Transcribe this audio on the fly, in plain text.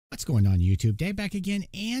What's going on YouTube? Dave back again,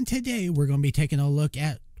 and today we're going to be taking a look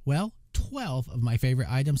at, well, 12 of my favorite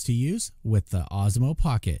items to use with the Osmo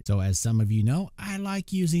Pocket. So as some of you know, I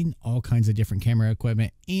like using all kinds of different camera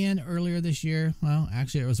equipment, and earlier this year, well,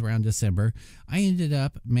 actually it was around December, I ended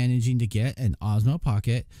up managing to get an Osmo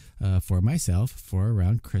Pocket for myself for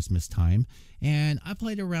around Christmas time, and I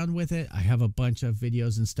played around with it. I have a bunch of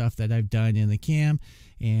videos and stuff that I've done in the cam,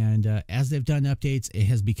 and as they've done updates, it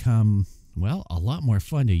has become, well, a lot more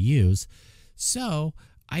fun to use. So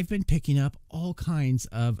I've been picking up all kinds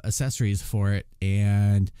of accessories for it,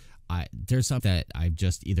 and there's some that I've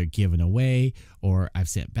just either given away or I've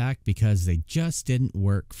sent back because they just didn't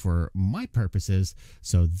work for my purposes.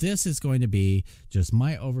 So this is going to be just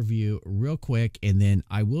my overview real quick, and then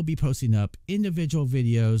I will be posting up individual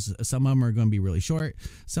videos. Some of them are going to be really short.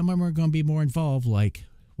 Some of them are going to be more involved, like,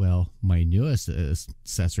 well, my newest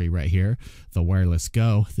accessory right here, the Wireless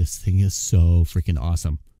Go. This thing is so freaking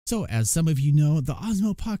awesome. So as some of you know, the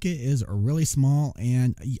Osmo Pocket is really small,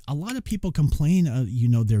 and a lot of people complain, you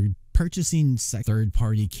know, they're purchasing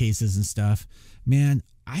third-party cases and stuff. Man,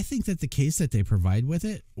 I think that the case that they provide with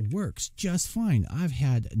it works just fine. I've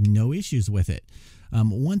had no issues with it.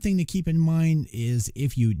 One thing to keep in mind is,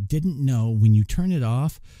 if you didn't know, when you turn it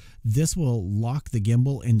off, this will lock the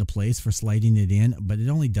gimbal into place for sliding it in, but it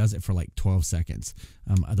only does it for like 12 seconds.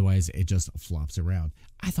 Otherwise, it just flops around.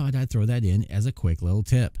 I thought I'd throw that in as a quick little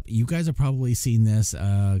tip. You guys have probably seen this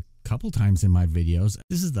a couple times in my videos.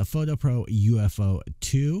 This is the PhotoPro UFO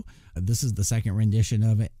 2. This is the second rendition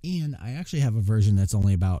of it, and I actually have a version that's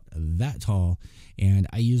only about that tall, and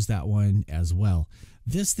I use that one as well.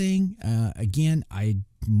 This thing, again, I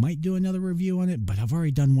might do another review on it, but I've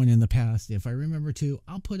already done one in the past. If I remember to,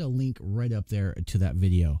 I'll put a link right up there to that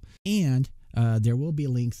video. And there will be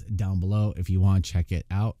links down below if you want to check it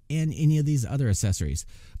out, and any of these other accessories.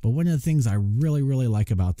 But one of the things I really like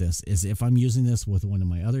about this is, if I'm using this with one of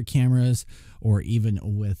my other cameras, or even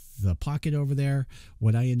with the Pocket over there,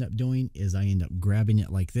 what I end up doing is I end up grabbing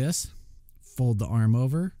it like this, fold the arm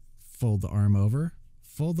over, fold the arm over,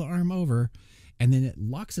 fold the arm over, and then it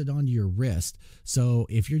locks it onto your wrist. So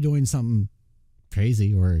if you're doing something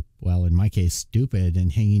crazy, or, well, in my case, stupid,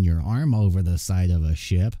 and hanging your arm over the side of a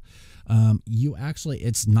ship, you actually,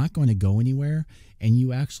 it's not going to go anywhere, and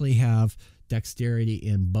you actually have dexterity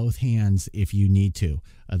in both hands if you need to.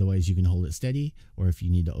 Otherwise, you can hold it steady, or if you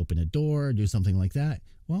need to open a door or do something like that,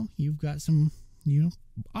 well, you've got some, you know,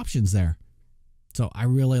 options there. So I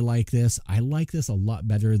really like this. I like this a lot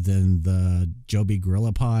better than the Joby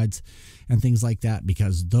Gorilla Pods and things like that,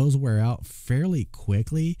 because those wear out fairly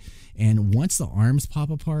quickly, and once the arms pop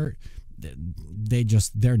apart,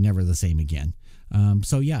 they're never the same again.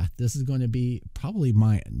 So yeah, this is going to be probably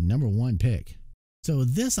my #1 pick. So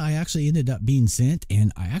this I actually ended up being sent,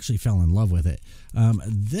 and I actually fell in love with it.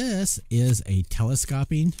 This is a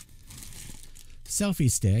telescoping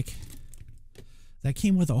selfie stick that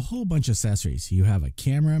came with a whole bunch of accessories. You have a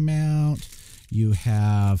camera mount, you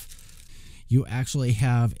actually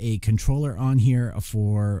have a controller on here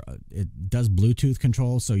for, it does Bluetooth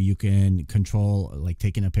control, so you can control, like,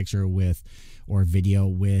 taking a picture with, or video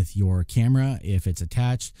with your camera if it's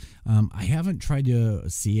attached. I haven't tried to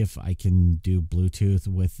see if I can do Bluetooth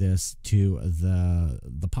with this to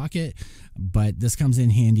the Pocket, but this comes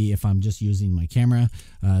in handy if I'm just using my camera.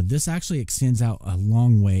 This actually extends out a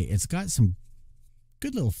long way. It's got some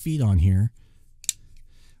good little feet on here,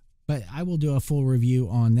 but I will do a full review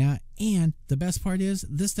on that. And the best part is,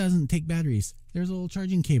 this doesn't take batteries. There's a little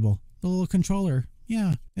charging cable, the little controller.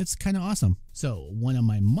 Yeah, it's kind of awesome. So one of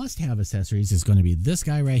my must-have accessories is going to be this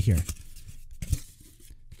guy right here.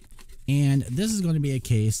 And this is going to be a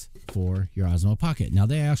case for your Osmo Pocket. Now,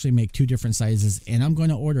 they actually make two different sizes, and I'm going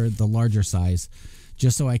to order the larger size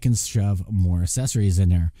just so I can shove more accessories in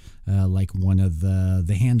there, like one of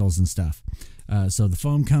the handles and stuff. So the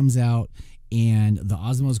foam comes out, and the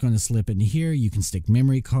Osmo is going to slip into here. You can stick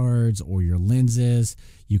memory cards or your lenses.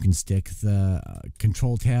 You can stick the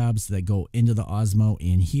control tabs that go into the Osmo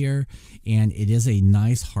in here, and it is a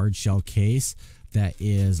nice hard shell case that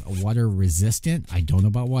is water resistant. I don't know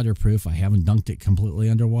about waterproof. I haven't dunked it completely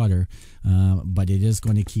underwater, but it is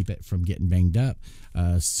going to keep it from getting banged up.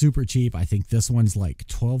 Super cheap. I think this one's like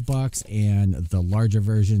 12 bucks, and the larger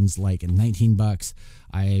version's like 19 bucks.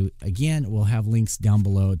 I, again, will have links down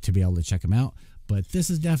below to be able to check them out. But this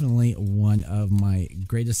is definitely one of my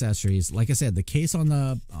great accessories. Like I said, the case on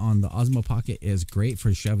the Osmo Pocket is great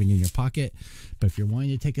for shoving in your pocket, but if you're wanting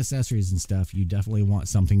to take accessories and stuff, you definitely want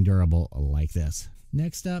something durable like this.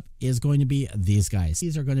 Next up is going to be these guys.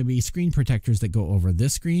 These are going to be screen protectors that go over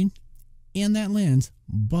this screen and that lens,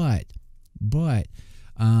 but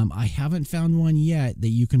I haven't found one yet that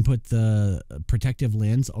you can put the protective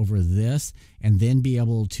lens over this and then be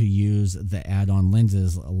able to use the add-on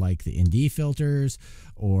lenses like the ND filters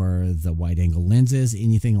or the wide angle lenses,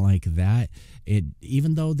 anything like that.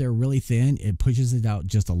 Even though they're really thin, it pushes it out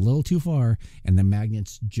just a little too far and the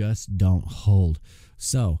magnets just don't hold.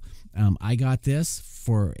 So I got this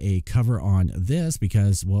for a cover on this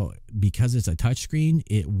because it's a touchscreen,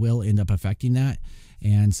 it will end up affecting that.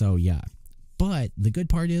 And so, yeah. But the good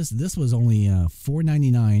part is this was only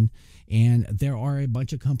 $4.99, and there are a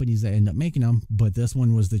bunch of companies that end up making them, but this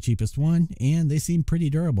one was the cheapest one, and they seem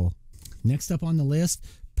pretty durable. Next up on the list,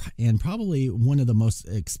 and probably one of the most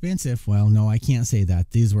expensive, well, no, I can't say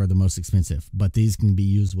that. These were the most expensive, but these can be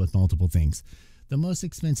used with multiple things. The most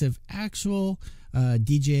expensive actual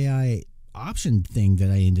DJI option thing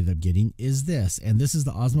that I ended up getting is this, and this is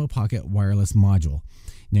the Osmo Pocket wireless module.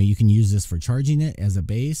 Now you can use this for charging it as a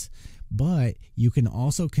base, but you can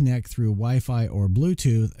also connect through Wi-Fi or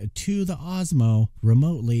Bluetooth to the Osmo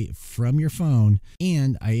remotely from your phone.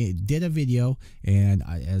 And I did a video, and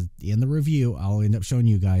as in the review, I'll end up showing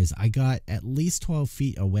you guys, I got at least 12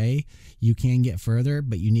 feet away. You can get further,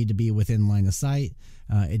 but you need to be within line of sight.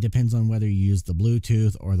 It depends on whether you use the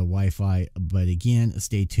Bluetooth or the Wi-Fi, but again,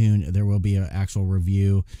 stay tuned. There will be an actual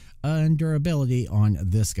review and durability on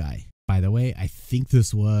this guy. By the way, I think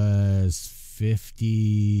this was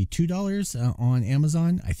 $52 on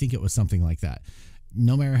Amazon. I think it was something like that.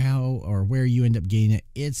 No matter how or where you end up getting it,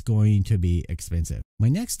 it's going to be expensive. My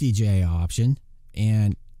next DJI option,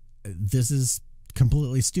 and this is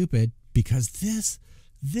completely stupid because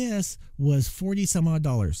this was 40 some odd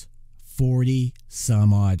dollars. 40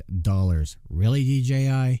 some odd dollars. Really,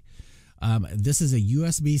 DJI? This is a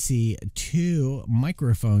USB-C to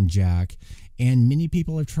microphone jack, and many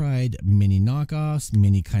people have tried many knockoffs,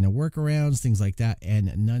 many kind of workarounds, things like that,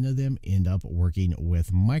 and none of them end up working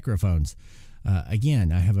with microphones.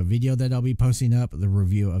 Again, I have a video that I'll be posting up, the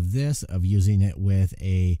review of this, of using it with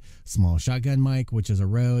a small shotgun mic, which is a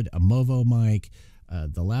Rode, a Movo mic,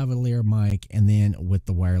 the lavalier mic, and then with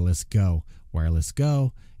the Wireless Go. Wireless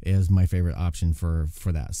Go is my favorite option for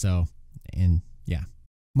that. So, and yeah.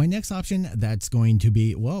 My next option that's going to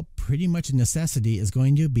be, well, pretty much a necessity is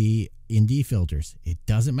going to be ND filters. It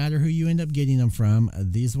doesn't matter who you end up getting them from.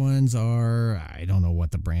 These ones are, I don't know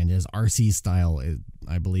what the brand is, RC Style,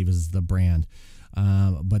 I believe is the brand.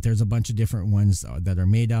 But there's a bunch of different ones that are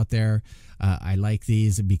made out there. I like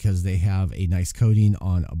these because they have a nice coating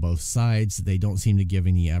on both sides. They don't seem to give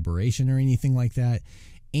any aberration or anything like that.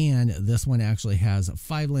 And this one actually has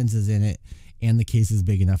 5 lenses in it, and the case is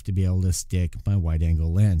big enough to be able to stick my wide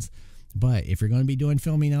angle lens. But if you're going to be doing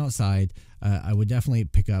filming outside, I would definitely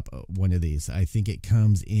pick up one of these. I think it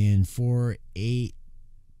comes in 4, 8,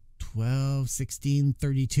 12, 16,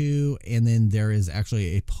 32, and then there is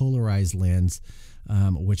actually a polarized lens,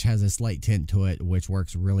 which has a slight tint to it, which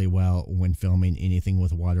works really well when filming anything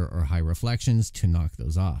with water or high reflections to knock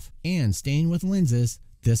those off. And staying with lenses,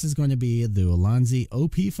 this is going to be the Ulanzi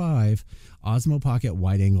OP5 Osmo Pocket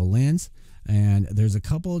wide angle lens. And there's a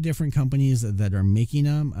couple of different companies that are making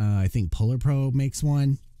them. I think Polar Pro makes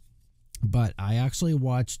one, but I actually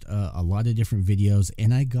watched a lot of different videos,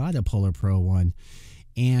 and I got a Polar Pro one.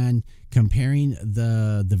 And comparing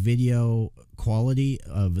the video quality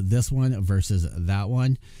of this one versus that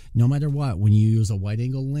one, no matter what, when you use a wide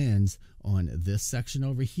angle lens on this section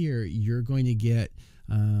over here, you're going to get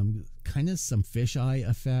kind of some fisheye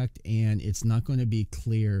effect, and it's not going to be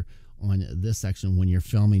clear on this section when you're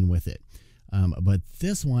filming with it. But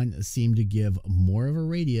this one seemed to give more of a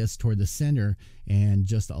radius toward the center and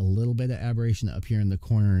just a little bit of aberration up here in the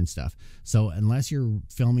corner and stuff. So unless you're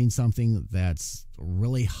filming something that's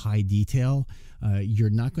really high detail, you're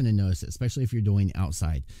not going to notice it, especially if you're doing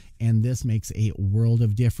outside. And this makes a world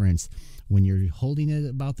of difference when you're holding it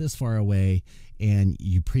about this far away and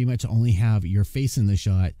you pretty much only have your face in the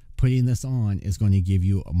shot. Putting this on is going to give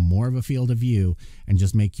you more of a field of view and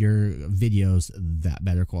just make your videos that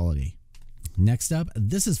better quality. Next up,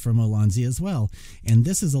 this is from Ulanzi as well, and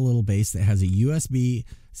this is a little base that has a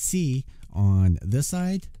USB-C on this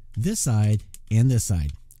side, and this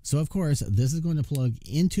side. So of course, this is going to plug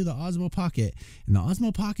into the Osmo Pocket, and the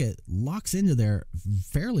Osmo Pocket locks into there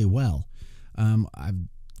fairly well.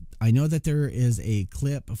 I know that there is a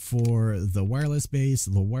clip for the wireless base.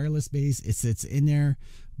 The wireless base, it sits in there,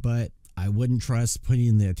 but I wouldn't trust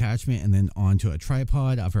putting the attachment and then onto a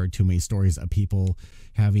tripod. I've heard too many stories of people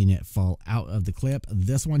having it fall out of the clip.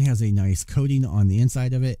 This one has a nice coating on the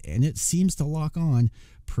inside of it, and it seems to lock on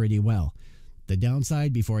pretty well. The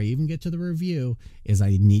downside, before I even get to the review, is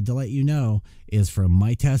I need to let you know, is from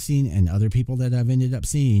my testing and other people that I've ended up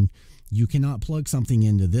seeing, you cannot plug something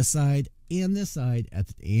into this side and this side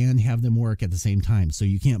and have them work at the same time. So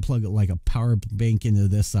you can't plug it like a power bank into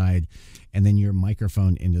this side and then your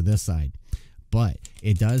microphone into this side. But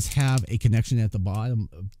it does have a connection at the bottom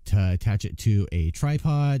to attach it to a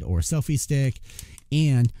tripod or selfie stick.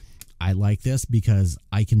 And I like this because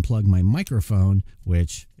I can plug my microphone,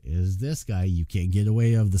 which is this guy. You can't get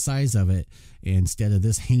away of the size of it. Instead of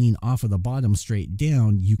this hanging off of the bottom straight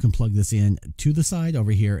down, you can plug this in to the side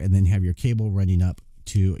over here and then have your cable running up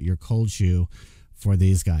to your cold shoe for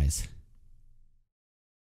these guys.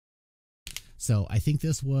 So I think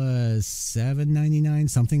this was $7.99,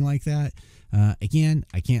 something like that. Again,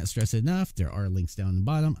 I can't stress it enough. There are links down the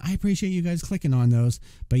bottom. I appreciate you guys clicking on those.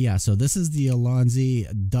 But yeah, so this is the Alonzi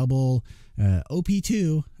Double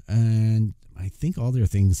OP2, and I think all their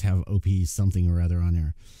things have OP something or other on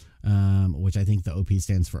there, which I think the OP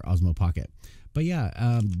stands for Osmo Pocket. But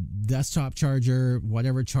yeah, desktop charger,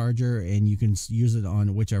 whatever charger, and you can use it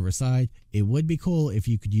on whichever side. It would be cool if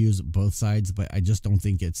you could use both sides, but I just don't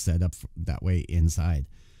think it's set up that way inside.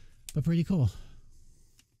 But pretty cool.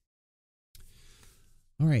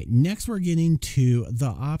 All right, next we're getting to the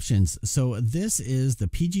options. So this is the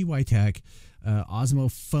PGY Tech Osmo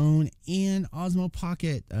phone and Osmo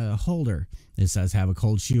Pocket holder. It says have a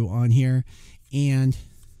cold shoe on here, and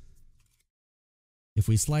if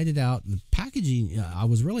we slide it out, the packaging, I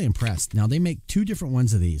was really impressed. Now they make two different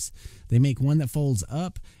ones of these. They make one that folds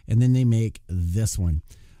up, and then they make this one.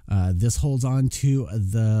 This holds on to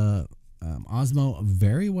the Osmo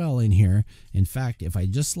very well in here. In fact, if I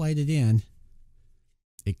just slide it in,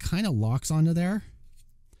 it kind of locks onto there.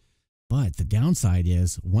 But the downside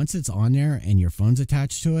is once it's on there and your phone's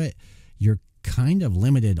attached to it, you're kind of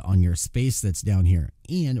limited on your space that's down here.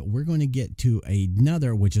 And we're going to get to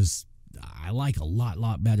another, which is I like a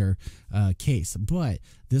lot better case, but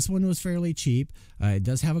this one was fairly cheap. It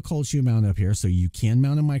does have a cold shoe mount up here, so you can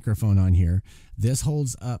mount a microphone on here. This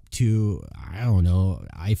holds up to, I don't know,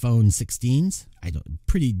 iPhone 16s.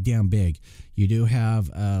 Pretty damn big. You do have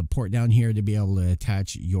a port down here to be able to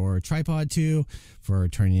attach your tripod to for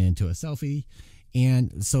turning it into a selfie.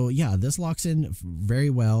 And so, yeah, this locks in very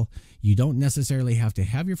well. You don't necessarily have to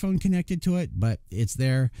have your phone connected to it, but it's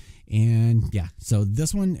there. And yeah, so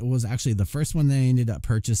this one was actually the first one that I ended up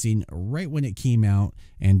purchasing right when it came out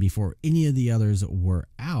and before any of the others were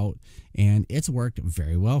out. And it's worked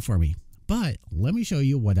very well for me. But let me show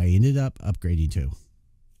you what I ended up upgrading to.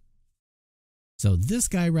 So this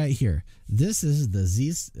guy right here, this is the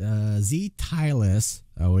Z-Stylus,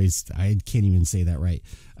 I can't even say that right,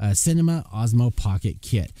 Cinema Osmo Pocket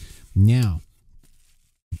Kit. Now,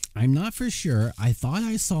 I'm not for sure. I thought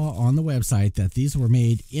I saw on the website that these were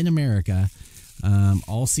made in America,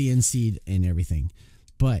 all CNC'd and everything.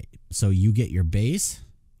 But, so you get your base,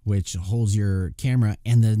 which holds your camera,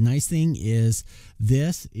 and the nice thing is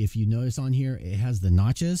this, if you notice on here, it has the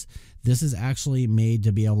notches. This is actually made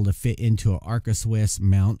to be able to fit into an Arca Swiss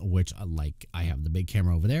mount, which like I have the big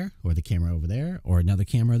camera over there, or the camera over there, or another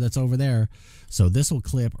camera that's over there. So this will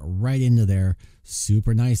clip right into there.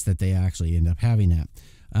 Super nice that they actually end up having that.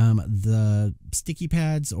 The sticky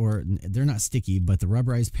pads, or they're not sticky, but the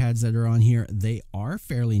rubberized pads that are on here, they are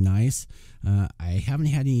fairly nice. I haven't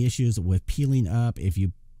had any issues with peeling up. If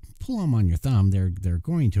you pull them on your thumb, they're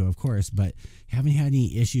going to, of course, but haven't had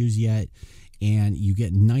any issues yet. And you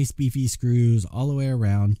get nice beefy screws all the way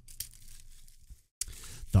around.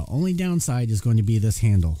 The only downside is going to be this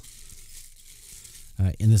handle.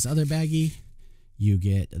 In this other baggie, you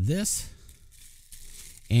get this,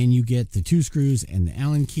 and you get the 2 screws and the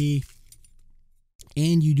Allen key,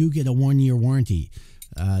 and you do get a 1-year warranty.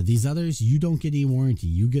 These others, you don't get any warranty.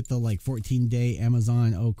 You get the like 14-day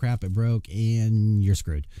Amazon, oh crap, it broke, and you're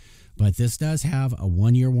screwed. But this does have a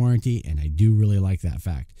 1-year warranty, and I do really like that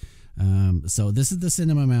fact. So this is the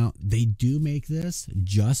cinema mount. They do make this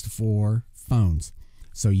just for phones,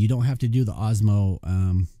 so you don't have to do the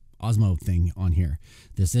Osmo thing on here.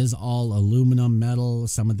 This is all aluminum metal.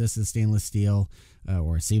 Some of this is stainless steel,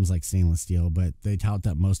 or it seems like stainless steel, but they tout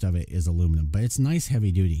that most of it is aluminum. But it's nice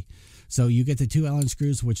heavy duty. So you get the 2 Allen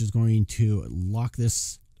screws, which is going to lock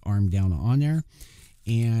this arm down on there.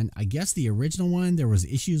 And I guess the original one, there was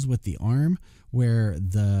issues with the arm where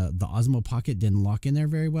the Osmo Pocket didn't lock in there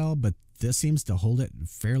very well, but this seems to hold it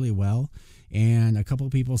fairly well. And a couple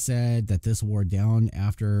people said that this wore down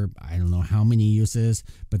after I don't know how many uses,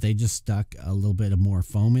 but they just stuck a little bit of more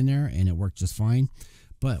foam in there and it worked just fine.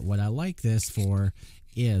 But what I like this for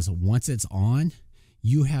is once it's on,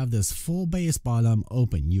 you have this full base bottom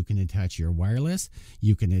open. You can attach your wireless,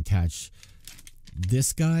 you can attach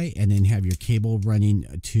this guy and then have your cable running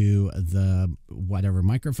to the whatever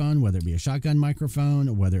microphone, whether it be a shotgun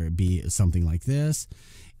microphone, whether it be something like this.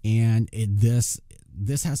 And this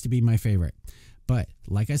has to be my favorite. But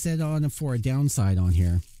like I said, for a downside on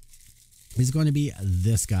here is going to be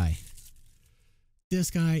this guy. This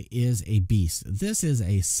guy is a beast. This is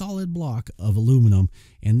a solid block of aluminum,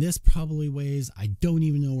 and this probably weighs, I don't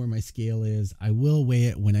even know where my scale is. I will weigh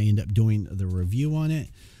it when I end up doing the review on it,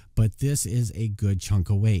 but this is a good chunk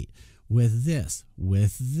of weight. With this,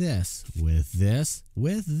 with this, with this,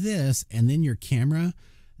 with this, and then your camera,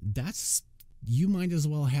 you might as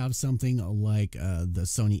well have something like the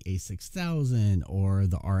Sony a6000 or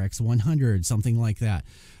the RX100, something like that.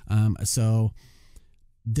 So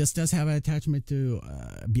this does have an attachment to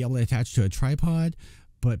be able to attach to a tripod,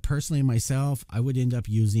 but personally myself, I would end up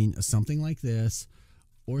using something like this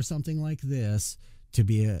or something like this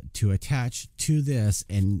to attach to this,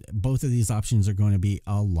 and both of these options are going to be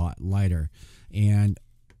a lot lighter. And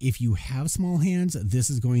if you have small hands,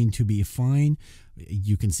 this is going to be fine.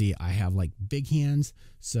 You can see I have like big hands,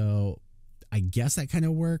 so I guess that kind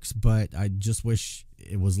of works, but I just wish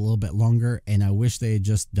it was a little bit longer, and I wish they had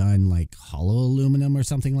just done like hollow aluminum or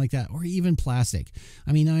something like that, or even plastic.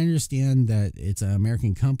 I mean, I understand that it's an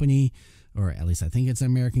American company, or at least I think it's an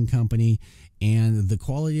American company, and the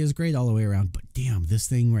quality is great all the way around, but damn, this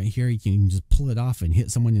thing right here, you can just pull it off and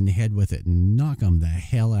hit someone in the head with it and knock them the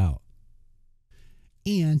hell out.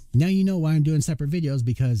 And now you know why I'm doing separate videos,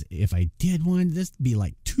 because if I did one, this would be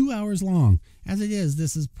like 2 hours long. As it is,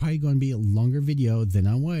 this is probably going to be a longer video than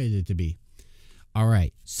I wanted it to be. All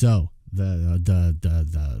right, so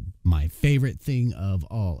my favorite thing of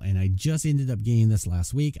all, and I just ended up getting this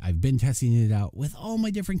last week. I've been testing it out with all my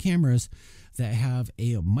different cameras that have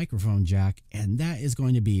a microphone jack, and that is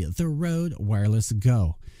going to be the Rode Wireless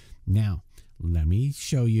Go. Now, let me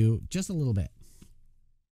show you just a little bit.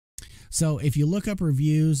 So if you look up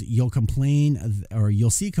reviews, you'll complain, or you'll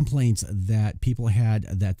see complaints that people had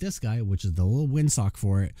that this guy, which is the little windsock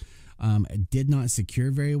for it, did not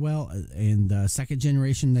secure very well. In the second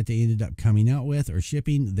generation that they ended up coming out with or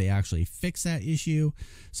shipping, they actually fixed that issue.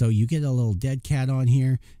 So you get a little dead cat on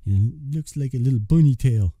here, and it looks like a little bunny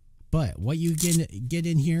tail. But what you get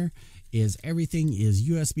in here is everything is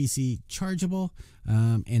USB-C chargeable,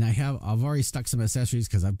 and I've already stuck some accessories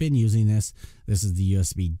because I've been using this. This is the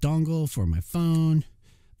USB dongle for my phone,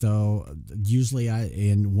 though usually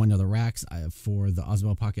in one of the racks for the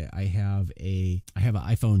Osmo Pocket I have an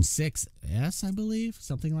iPhone 6s, I believe,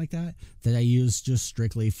 something like that I use just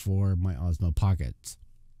strictly for my Osmo Pockets.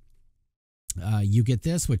 You get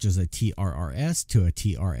this, which is a TRRS to a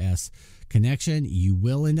TRS connection. You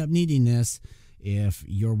will end up needing this if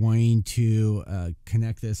you're wanting to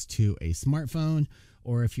connect this to a smartphone,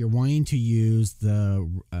 or if you're wanting to use the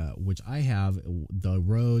which I have, the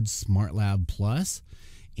Rode SmartLab Plus,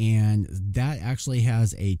 and that actually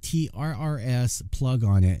has a TRRS plug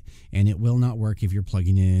on it, and it will not work if you're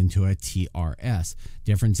plugging it into a TRS.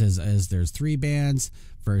 Difference is there's 3 bands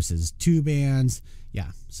versus 2 bands.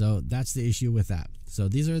 Yeah, so that's the issue with that. So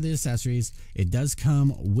these are the accessories. It does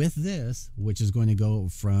come with this, which is going to go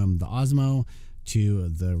from the Osmo to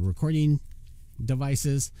the recording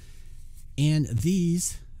devices, and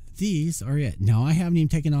these are it. Now I haven't even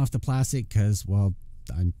taken off the plastic because, well,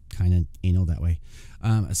 I'm kind of anal that way.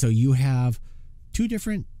 So you have two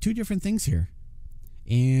different things here,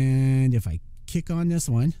 and if I kick on this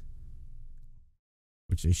one,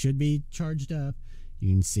 which they should be charged up,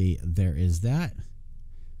 you can see there is that.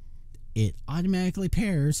 It automatically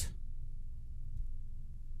pairs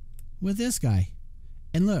with this guy,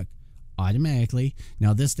 and look, automatically.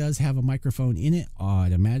 Now this does have a microphone in it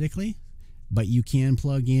automatically, but you can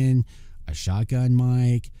plug in a shotgun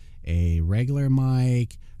mic, a regular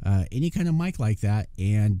mic, any kind of mic like that,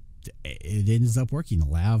 and it ends up working, a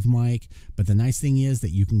lav mic. But the nice thing is that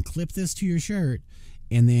you can clip this to your shirt,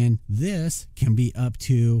 and then this can be up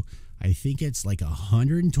to, I think it's like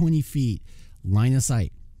 120 feet line of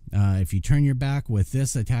sight. If you turn your back with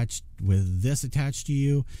this attached to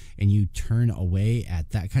you, and you turn away at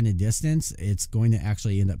that kind of distance, it's going to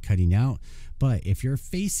actually end up cutting out. But if you're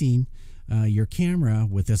facing your camera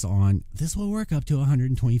with this on, this will work up to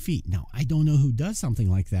 120 feet. Now, I don't know who does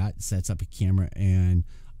something like that, sets up a camera and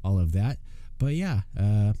all of that, but yeah.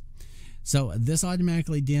 So this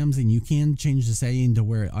automatically dims, and you can change the setting to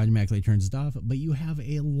where it automatically turns it off, but you have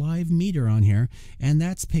a live meter on here, and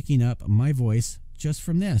that's picking up my voice just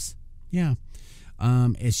from this. Yeah.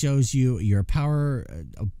 It shows you your power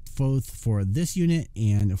both for this unit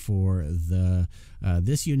and for the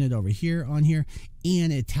this unit over here on here,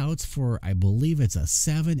 and it touts for, I believe it's a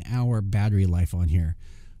 7-hour battery life on here.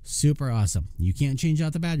 super awesome. You can't change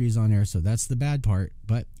out the batteries on there, so that's the bad part,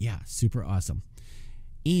 but yeah, super awesome.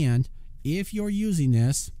 And if you're using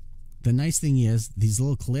this, the nice thing is these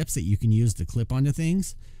little clips that you can use to clip onto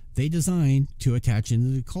things, they design to attach into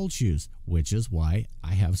the cold shoes, which is why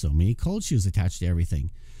I have so many cold shoes attached to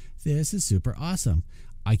everything. This is super awesome.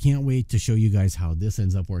 I can't wait to show you guys how this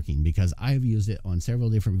ends up working, because I've used it on several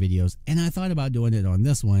different videos and I thought about doing it on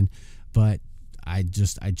this one, but I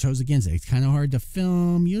chose against it. It's kind of hard to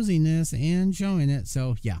film using this and showing it.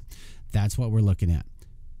 So yeah, that's what we're looking at.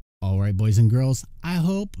 All right, boys and girls, I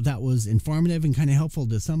hope that was informative and kind of helpful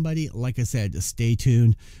to somebody. Like I said, stay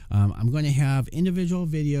tuned. I'm going to have individual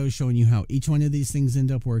videos showing you how each one of these things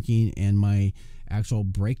end up working and my actual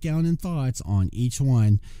breakdown and thoughts on each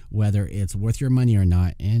one, whether it's worth your money or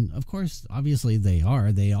not. And of course, obviously they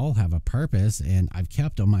are. They all have a purpose, and I've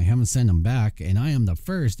kept them. I haven't sent them back, and I am the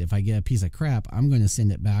first. If I get a piece of crap, I'm going to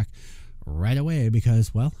send it back right away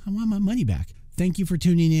because, well, I want my money back. Thank you for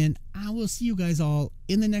tuning in. I will see you guys all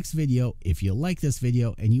in the next video. If you like this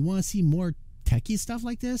video and you want to see more techie stuff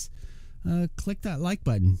like this, click that like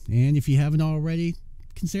button. And if you haven't already,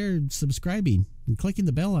 consider subscribing and clicking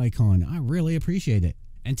the bell icon. I really appreciate it.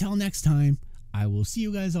 Until next time, I will see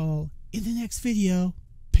you guys all in the next video.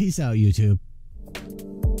 Peace out, YouTube.